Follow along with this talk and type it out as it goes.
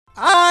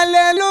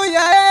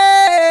Alléluia,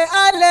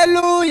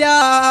 alléluia,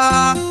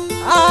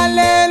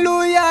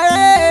 alléluia,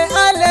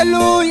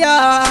 alléluia,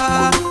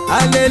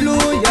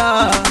 alléluia,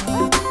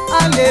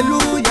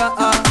 alléluia,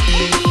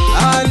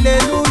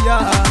 alléluia,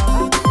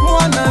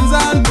 mwana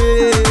nzambe.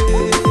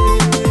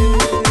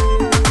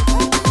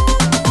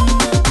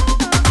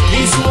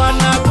 This one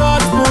na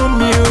gospel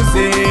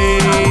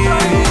music.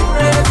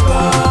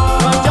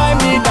 Come join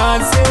me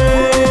dancing.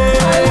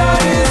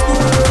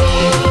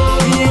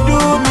 He do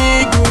me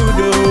good,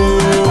 oh.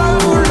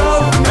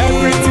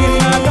 Everything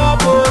na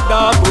double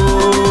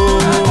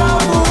double.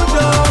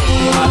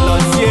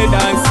 Allons-y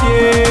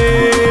danser.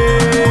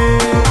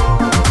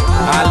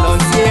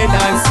 Allons-y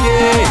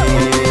danser.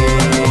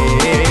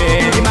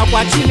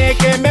 Imakwa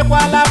Chineke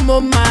mekwala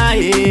moma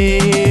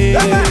eh.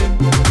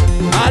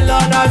 My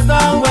Lord has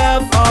done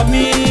well for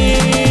me.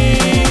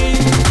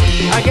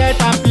 I get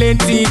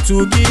plenty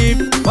to give,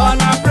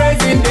 but I'm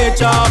praising the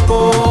chop.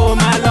 Oh,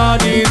 my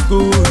Lord is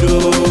good.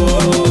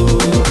 Oh,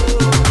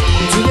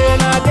 today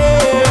na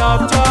day of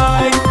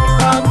joy.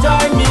 Come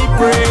join me,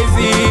 praise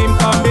Him.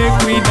 Come make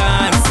we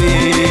dance.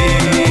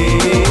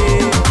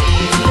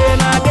 Today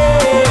na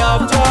day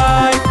of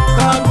joy.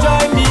 Come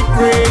join me,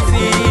 praise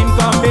Him.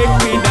 Come make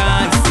we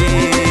dance.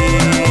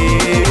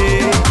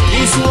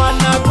 This one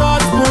na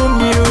gospel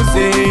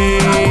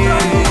music.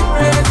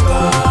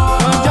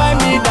 Come join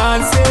me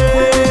dancing.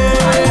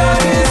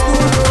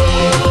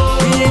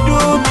 He do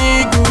me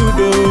good,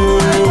 oh.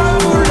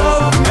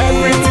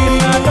 Everything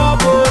na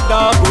double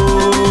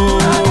double.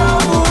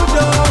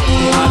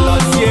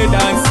 Allons-y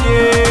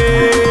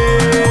danser.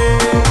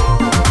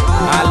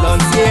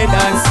 Allons-y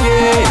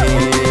danser.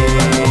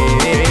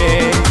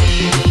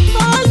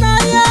 Ona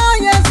yo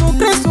Yesu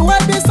Kristu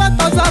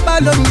webisata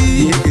zabalongi.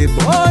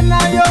 Ona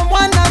yo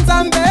mwana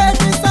nzambe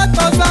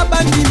bisata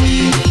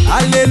zabandimi.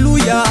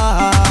 Alléluia,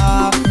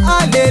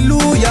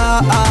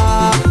 alléluia,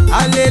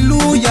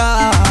 alléluia,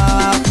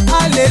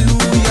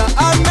 alléluia.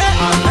 Amen,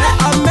 amen,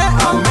 amen,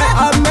 amen,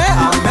 amen,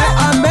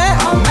 amen, amen,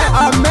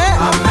 amen, amen,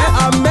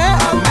 amen,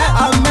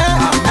 amen,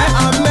 amen,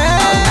 amen.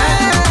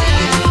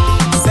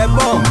 C'est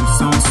bon. Nous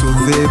sommes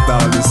sauvés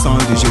par le sang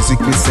de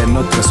Jésus-Christ, c'est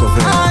notre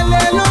sauveur.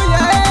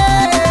 Alléluia.